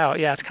check it out.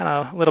 Yeah, it's kind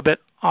of a little bit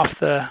off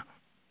the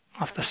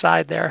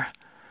side there.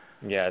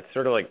 Yeah, it's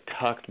sort of like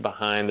tucked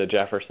behind the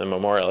Jefferson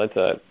Memorial.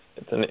 It's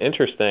an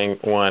interesting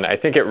one. I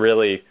think it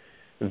really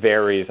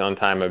varies on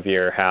time of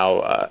year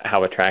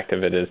how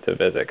attractive it is to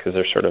visit, because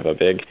there's sort of a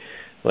big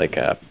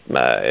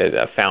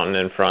a fountain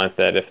in front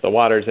that if the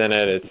water's in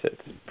it, it's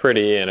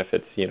pretty, and if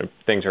it's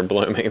things are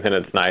blooming, then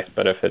it's nice.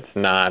 But if it's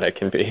not, it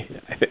can be.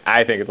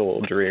 I think it's a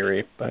little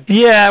dreary. But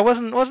yeah, it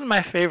wasn't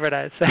my favorite,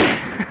 I'd say.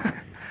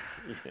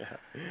 Yeah.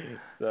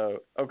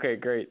 So okay,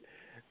 great.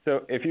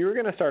 So if you were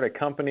going to start a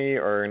company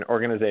or an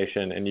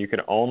organization, and you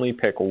could only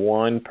pick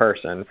one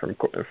person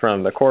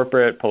from the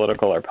corporate,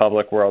 political, or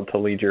public world to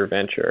lead your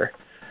venture,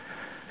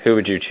 who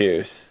would you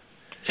choose?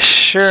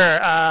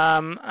 Sure.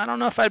 I don't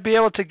know if I'd be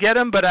able to get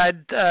him, but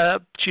I'd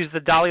choose the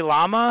Dalai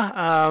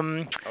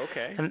Lama.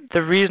 Okay. And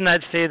the reason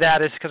I'd say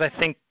that is because I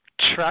think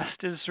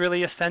trust is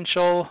really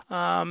essential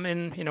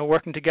in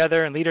working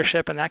together and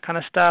leadership and that kind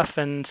of stuff.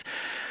 And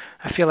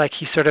I feel like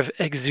he sort of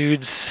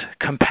exudes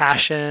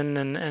compassion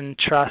and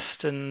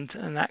trust and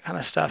that kind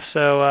of stuff.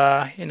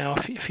 So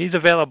if he's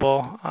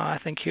available, I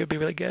think he would be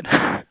really good.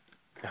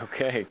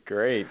 Okay,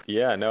 great.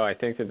 Yeah, no, I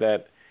think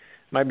that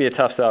might be a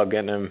tough sell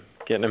getting him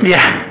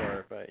yeah.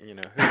 Door, but who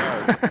knows?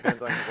 It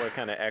depends on what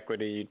kind of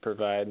equity you'd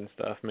provide and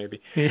stuff, maybe.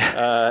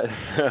 Yeah.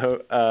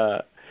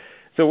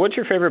 So what's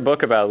your favorite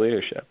book about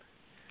leadership?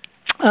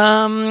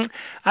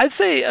 I'd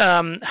say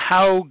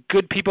How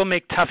Good People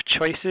Make Tough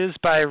Choices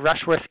by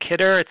Rushworth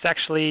Kidder. It's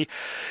actually,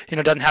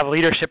 doesn't have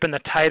leadership in the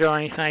title or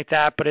anything like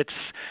that, but it's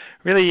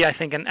really, I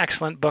think, an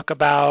excellent book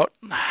about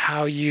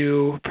how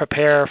you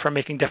prepare for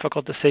making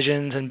difficult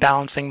decisions and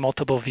balancing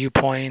multiple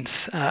viewpoints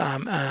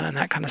and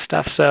that kind of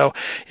stuff. So,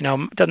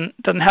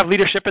 doesn't have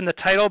leadership in the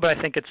title, but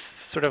I think it's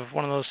sort of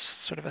one of those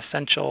sort of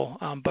essential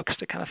books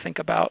to kind of think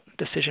about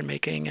decision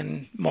making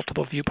and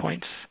multiple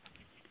viewpoints.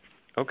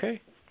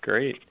 Okay,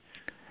 great.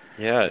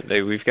 Yeah,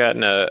 we've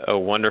gotten a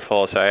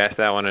wonderful. So I ask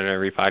that one in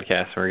every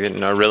podcast. And we're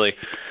getting a really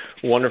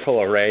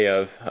wonderful array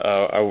of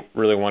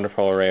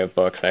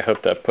books. I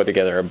hope to put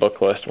together a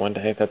book list one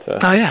day.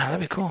 That'd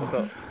be cool.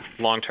 That's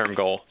a long-term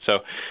goal.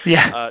 So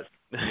yeah.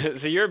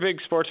 So you're a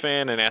big sports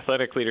fan, and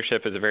athletic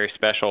leadership is a very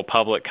special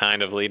public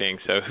kind of leading.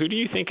 So who do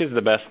you think is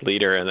the best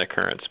leader in the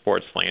current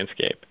sports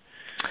landscape?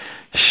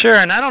 Sure,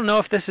 and I don't know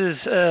if this is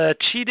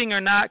cheating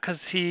or not because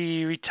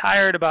he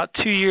retired about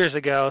 2 years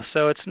ago,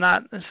 so it's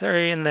not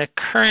necessarily in the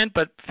current,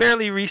 but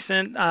fairly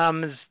recent.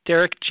 Is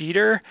Derek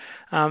Jeter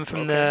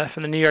from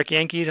the New York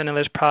Yankees. I know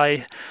there's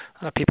probably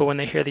people when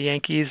they hear the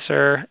Yankees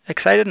are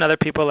excited, and other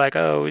people like,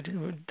 oh, we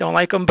don't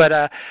like them. But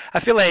I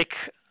feel like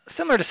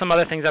similar to some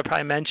other things I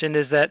probably mentioned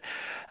is that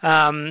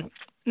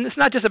it's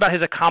not just about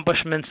his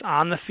accomplishments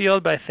on the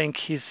field, but I think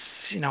he's,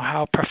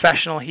 how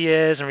professional he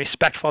is and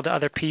respectful to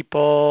other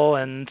people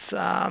and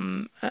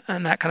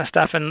that kind of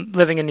stuff. And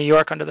living in New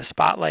York under the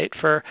spotlight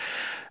for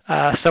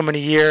so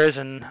many years,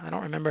 and I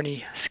don't remember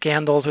any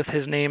scandals with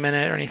his name in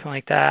it or anything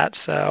like that.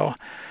 So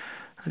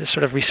I just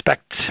sort of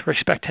respect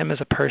him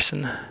as a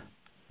person.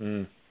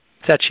 Mm.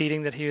 Is that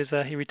cheating that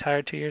he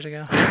retired 2 years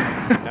ago?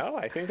 No,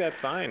 I think that's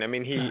fine. I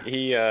mean,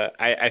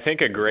 I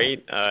think a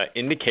great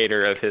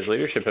indicator of his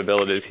leadership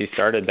abilities. He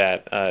started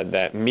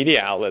that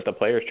media outlet, the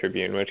Players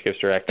Tribune, which gives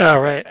direct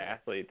access to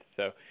athletes.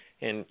 So,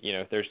 and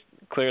there's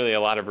clearly a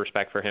lot of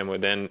respect for him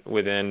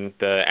within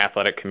the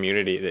athletic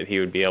community that he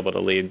would be able to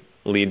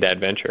lead that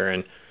venture.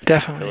 And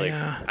definitely,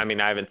 yeah. I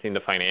mean, I haven't seen the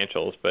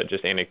financials, but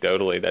just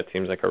anecdotally, that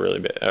seems like a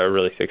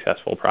really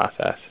successful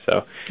process.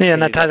 So yeah,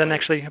 and that ties in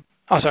actually.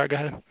 Oh, sorry, go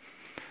ahead.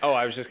 Oh,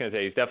 I was just going to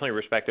say he's definitely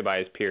respected by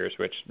his peers,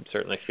 which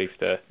certainly speaks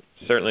to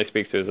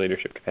his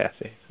leadership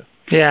capacity. So.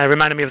 Yeah, it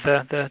reminded me of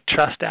the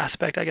trust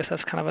aspect. I guess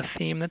that's kind of a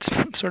theme that's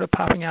sort of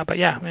popping out. But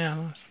yeah.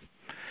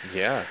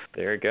 Yeah,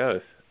 there it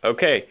goes.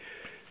 Okay,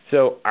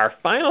 so our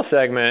final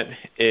segment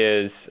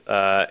is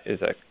a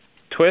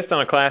twist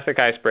on a classic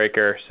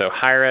icebreaker. So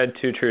higher ed,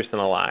 2 truths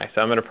and a lie.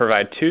 So I'm going to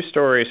provide 2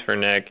 stories for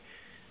Nick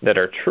that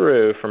are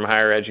true from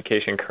higher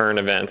education current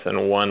events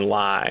and 1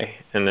 lie,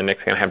 and then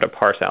Nick's going to have to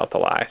parse out the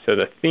lie. So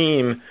the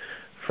theme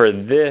for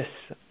this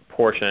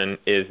portion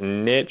is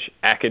niche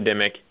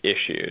academic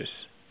issues.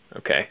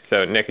 Okay,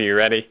 so Nick, are you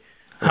ready?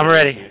 I'm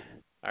ready.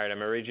 All right, I'm going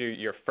to read you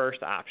your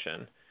first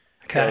option.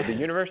 Okay. So the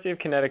University of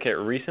Connecticut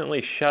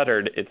recently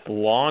shuttered its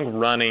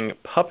long-running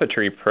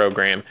puppetry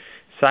program,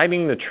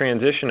 citing the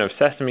transition of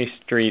Sesame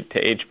Street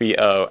to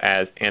HBO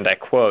as, and I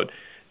quote,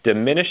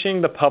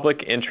 diminishing the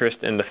public interest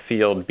in the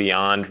field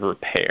beyond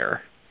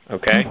repair.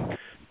 Okay?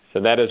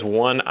 So that is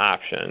one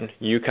option,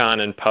 UConn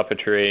and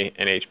puppetry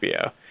and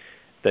HBO.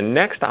 The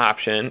next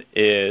option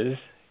is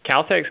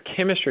Caltech's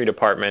chemistry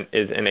department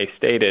is in a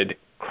stated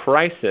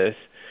crisis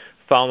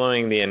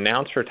following the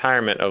announced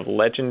retirement of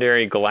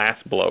legendary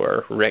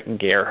glassblower Rick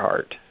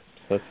Gerhardt.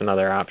 So that's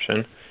another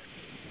option.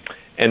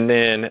 And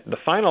then the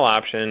final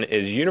option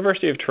is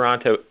University of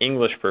Toronto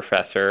English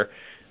professor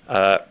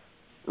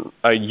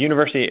a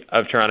University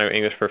of Toronto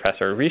English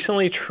professor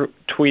recently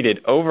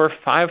tweeted over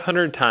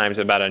 500 times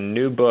about a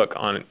new book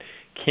on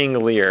King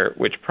Lear,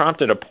 which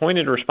prompted a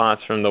pointed response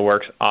from the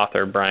work's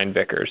author, Brian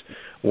Vickers.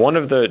 One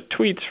of the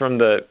tweets from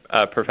the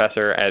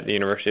professor at the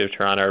University of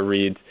Toronto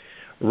reads,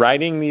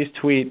 writing these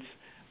tweets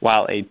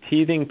while a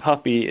teething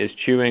puppy is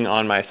chewing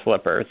on my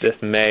slipper. This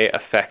may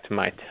affect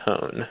my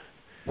tone.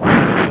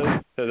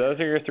 So those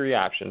are your 3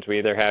 options. We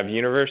either have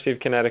University of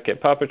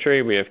Connecticut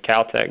puppetry, we have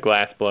Caltech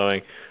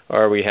glassblowing,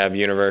 or we have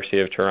University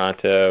of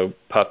Toronto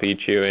puppy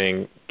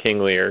chewing King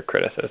Lear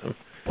criticism.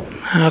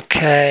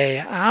 Okay,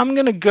 I'm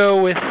going to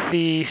go with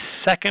the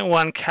second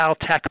one,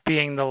 Caltech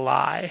being the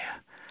lie.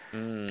 Do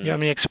you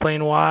want me to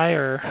explain why,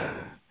 or?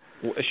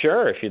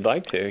 Sure, if you'd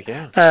like to,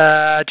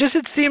 yeah. Just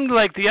it seemed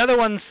like the other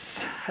ones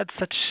had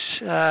such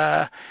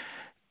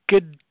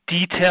good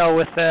detail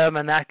with them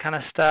and that kind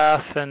of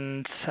stuff,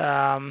 and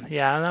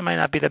that might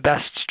not be the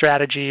best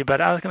strategy,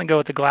 but I was going to go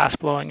with the glass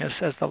blowing as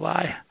the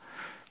lie.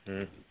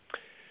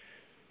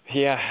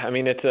 Yeah, I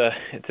mean it's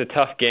a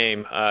tough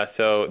game.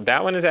 So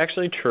that one is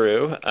actually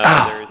true.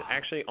 There is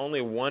actually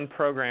only one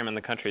program in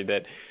the country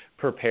that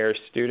prepares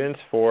students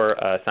for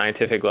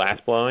scientific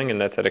glassblowing, and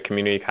that's at a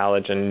community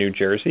college in New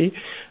Jersey.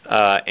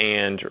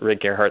 And Rick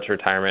Gerhardt's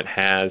retirement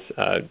has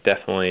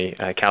definitely,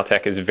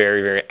 Caltech is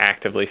very, very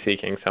actively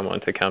seeking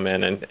someone to come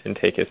in and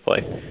take his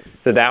place.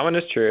 So that one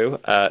is true.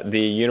 The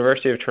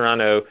University of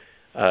Toronto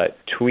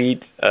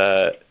tweet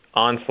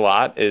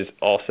onslaught is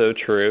also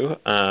true.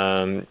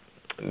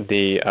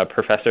 The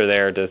professor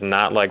there does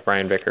not like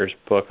Brian Vickers'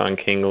 book on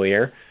King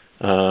Lear.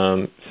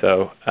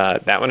 So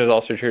that one is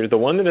also true. The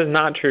one that is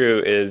not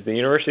true is the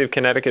University of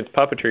Connecticut's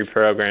puppetry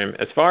program,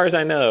 as far as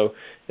I know,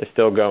 is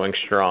still going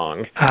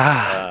strong.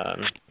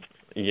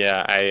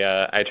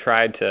 Yeah, I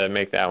tried to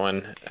make that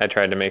one. I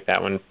tried to make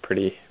that one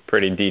pretty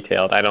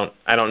detailed. I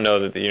don't know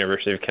that the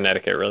University of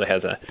Connecticut really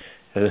has an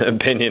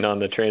opinion on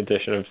the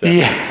transition of sex.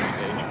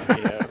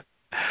 Yeah.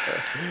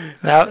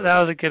 That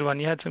was a good one.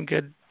 You had some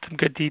good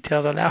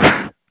details on that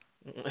one.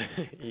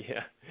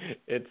 Yeah,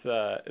 it's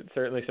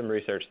certainly some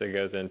research that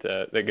goes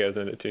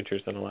into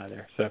Teachers Don't Lie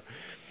there. So.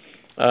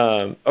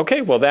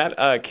 Okay, well,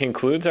 that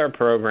concludes our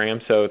program.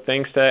 So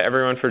thanks to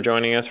everyone for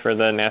joining us for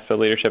the NASPA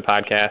Leadership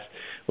Podcast,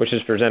 which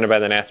is presented by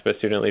the NASPA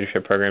Student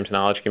Leadership Program's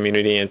Knowledge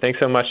Community. And thanks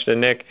so much to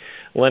Nick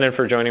Lennon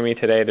for joining me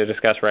today to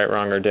discuss Right,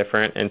 Wrong, or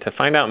Different. And to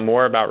find out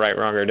more about Right,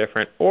 Wrong, or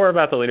Different, or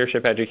about the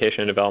Leadership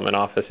Education and Development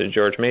Office at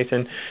George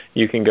Mason,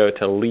 you can go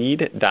to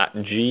lead.gmu,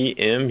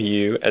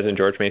 as in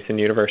George Mason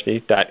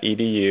University,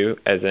 .edu,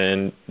 as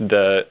in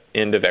the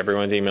end of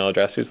everyone's email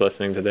address who's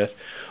listening to this,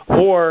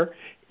 or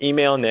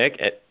email Nick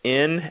at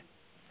NLENNON,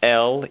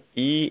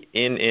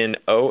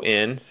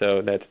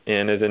 so that's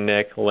N as in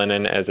Nick,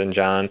 Lennon as in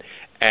John,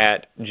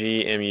 at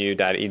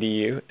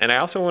gmu.edu. And I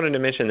also wanted to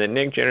mention that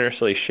Nick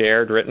generously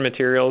shared written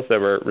materials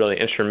that were really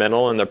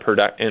instrumental in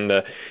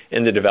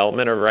the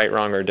development of Right,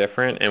 Wrong, or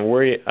Different. And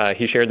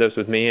he shared those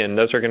with me, and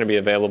those are going to be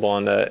available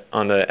on the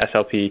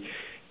SLP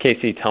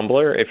KC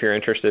Tumblr if you're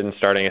interested in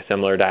starting a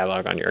similar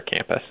dialogue on your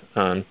campus.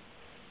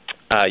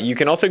 You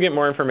can also get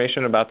more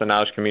information about the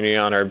Knowledge Community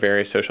on our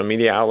various social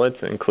media outlets,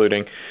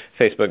 including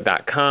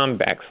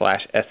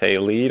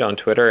Facebook.com/SALead, on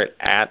Twitter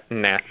at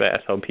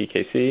NASPA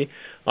SLPKC,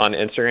 on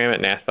Instagram at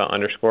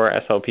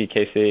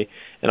NASPA_SLPKC,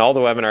 and all the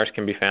webinars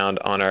can be found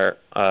on our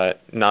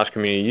Knowledge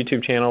Community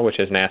YouTube channel, which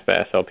is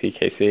NASPA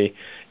SLPKC.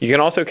 You can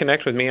also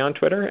connect with me on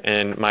Twitter,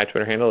 and my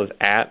Twitter handle is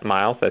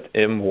 @Myles, that's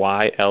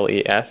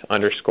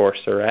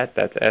MYLES_Surrett,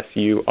 that's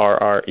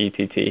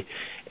SURRETT.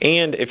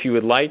 And if you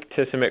would like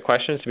to submit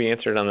questions to be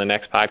answered on the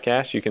next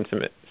podcast, you can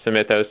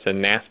submit those to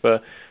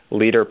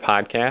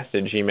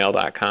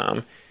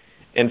naspaleaderpodcast@gmail.com.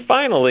 And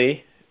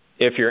finally,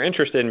 if you're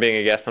interested in being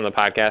a guest on the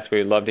podcast, we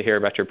would love to hear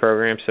about your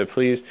program, so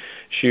please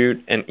shoot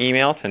an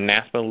email to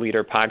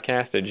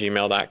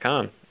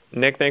naspaleaderpodcast@gmail.com.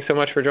 Nick, thanks so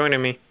much for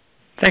joining me.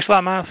 Thanks a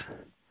lot, Myles.